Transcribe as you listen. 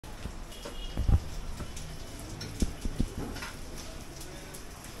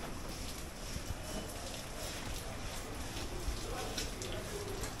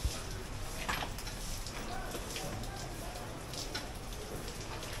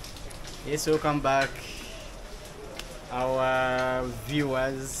Yes, welcome back our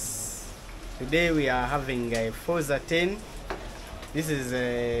viewers. Today we are having a FORZA 10. This is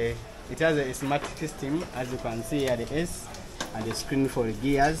it has a S-Matic system, as you can see here, the S and the screen for the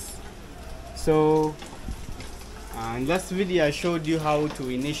gears. So in this video I showed you how to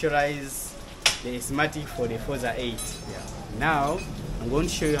initialize the S-Matic for the FORZA 8. Now I'm going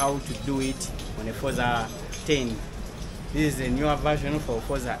to show you how to do it on the FORZA 10. This is a newer version for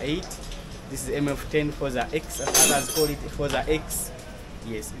FORZA 8. This is MF10 FORZA X, as others call it FORZA X.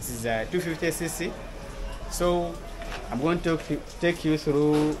 Yes, this is a 250cc. So I'm going to take you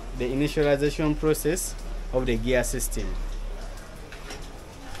through the initialization process of the gear system.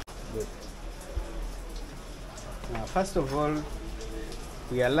 Good. Now, first of all,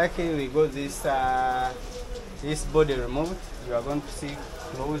 we are lucky we got this this body removed. You are going to see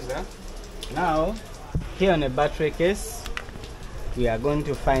closer. Now, here on the battery case, we are going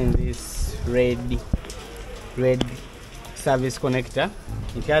to find this red service connector.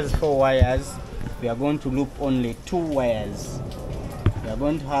 It has 4 wires. We are going to loop only 2 wires. We are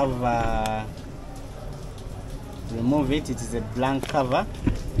going to have remove it. It is a blank cover.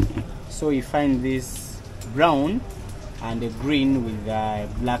 So you find this brown and a green with a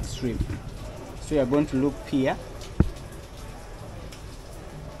black strip. So you are going to loop here.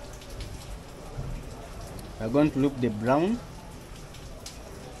 We are going to loop the brown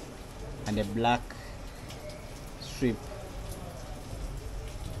and a black strip.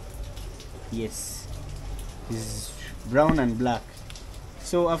 Yes, this is brown and black.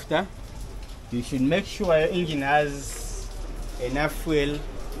 So after, you should make sure your engine has enough fuel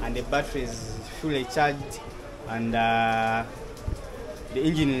and the battery is fully charged and the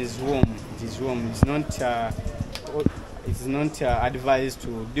engine is warm. It is warm. It's not advised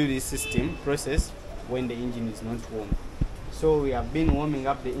to do this system process when the engine is not warm. So we have been warming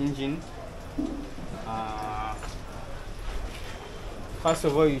up the engine. First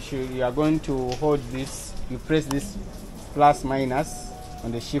of all, you are going to hold this. You press this plus minus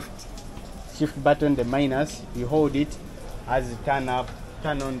on the shift button, the minus. You hold it as you turn on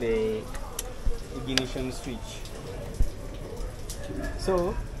the ignition switch.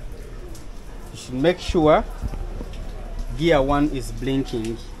 So you should make sure gear 1 is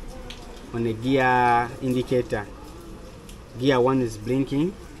blinking on the gear indicator. Gear 1 is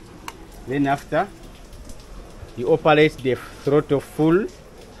blinking. Then after, you operate the throttle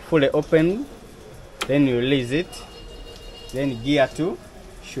fully open, then you release it. Then gear 2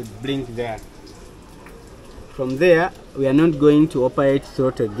 should blink there. From there, we are not going to operate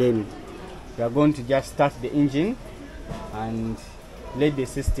throttle again. We are going to just start the engine and let the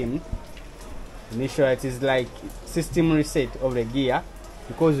system initialize. It is like system reset of the gear,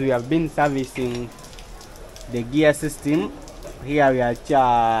 because we have been servicing the gear system. Here we are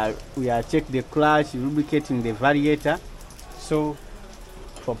check the clutch, lubricating the variator. So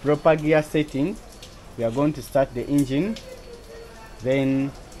for proper gear setting, we are going to start the engine,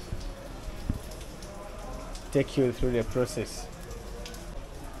 then take you through the process.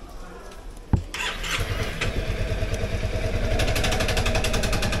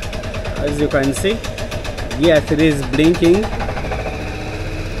 As you can see, gear 3 is blinking,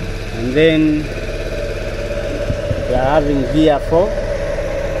 and then we are having gear 4.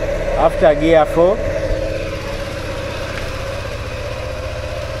 After gear 4, you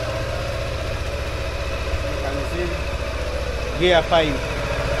can see gear 5.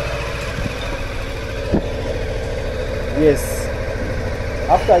 Yes.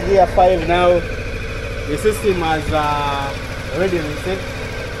 After gear 5 now, the system has already reset.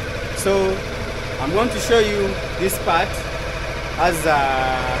 So I'm going to show you this part as the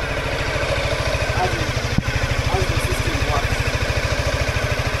system works.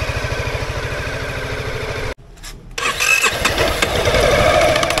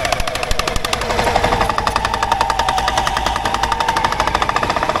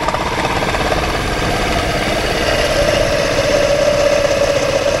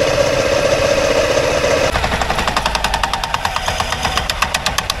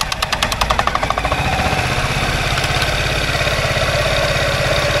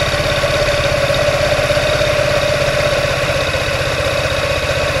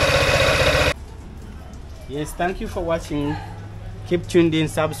 Yes, thank you for watching. Keep tuned in,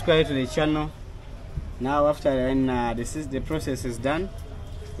 subscribe to the channel. Now after the process is done,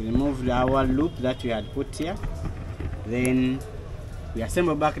 we remove our loop that we had put here. Then we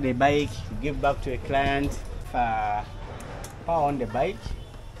assemble back the bike, give back to a client, power on the bike.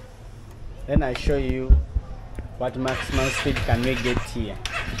 Then I show you what maximum speed can we get here.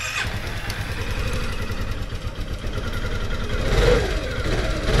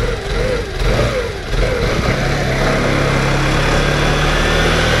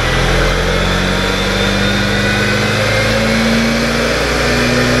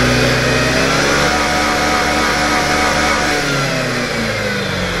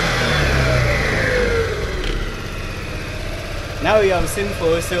 Now you have seen for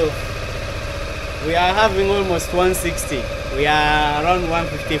yourself. We are having almost 160. We are around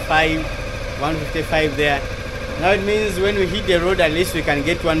 155 there. Now it means when we hit the road, at least we can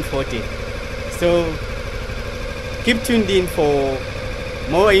get 140. So keep tuned in for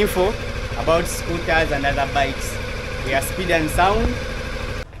more info about scooters and other bikes. We are Speed and Sound.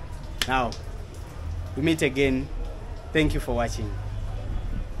 Now we meet again. Thank you for watching.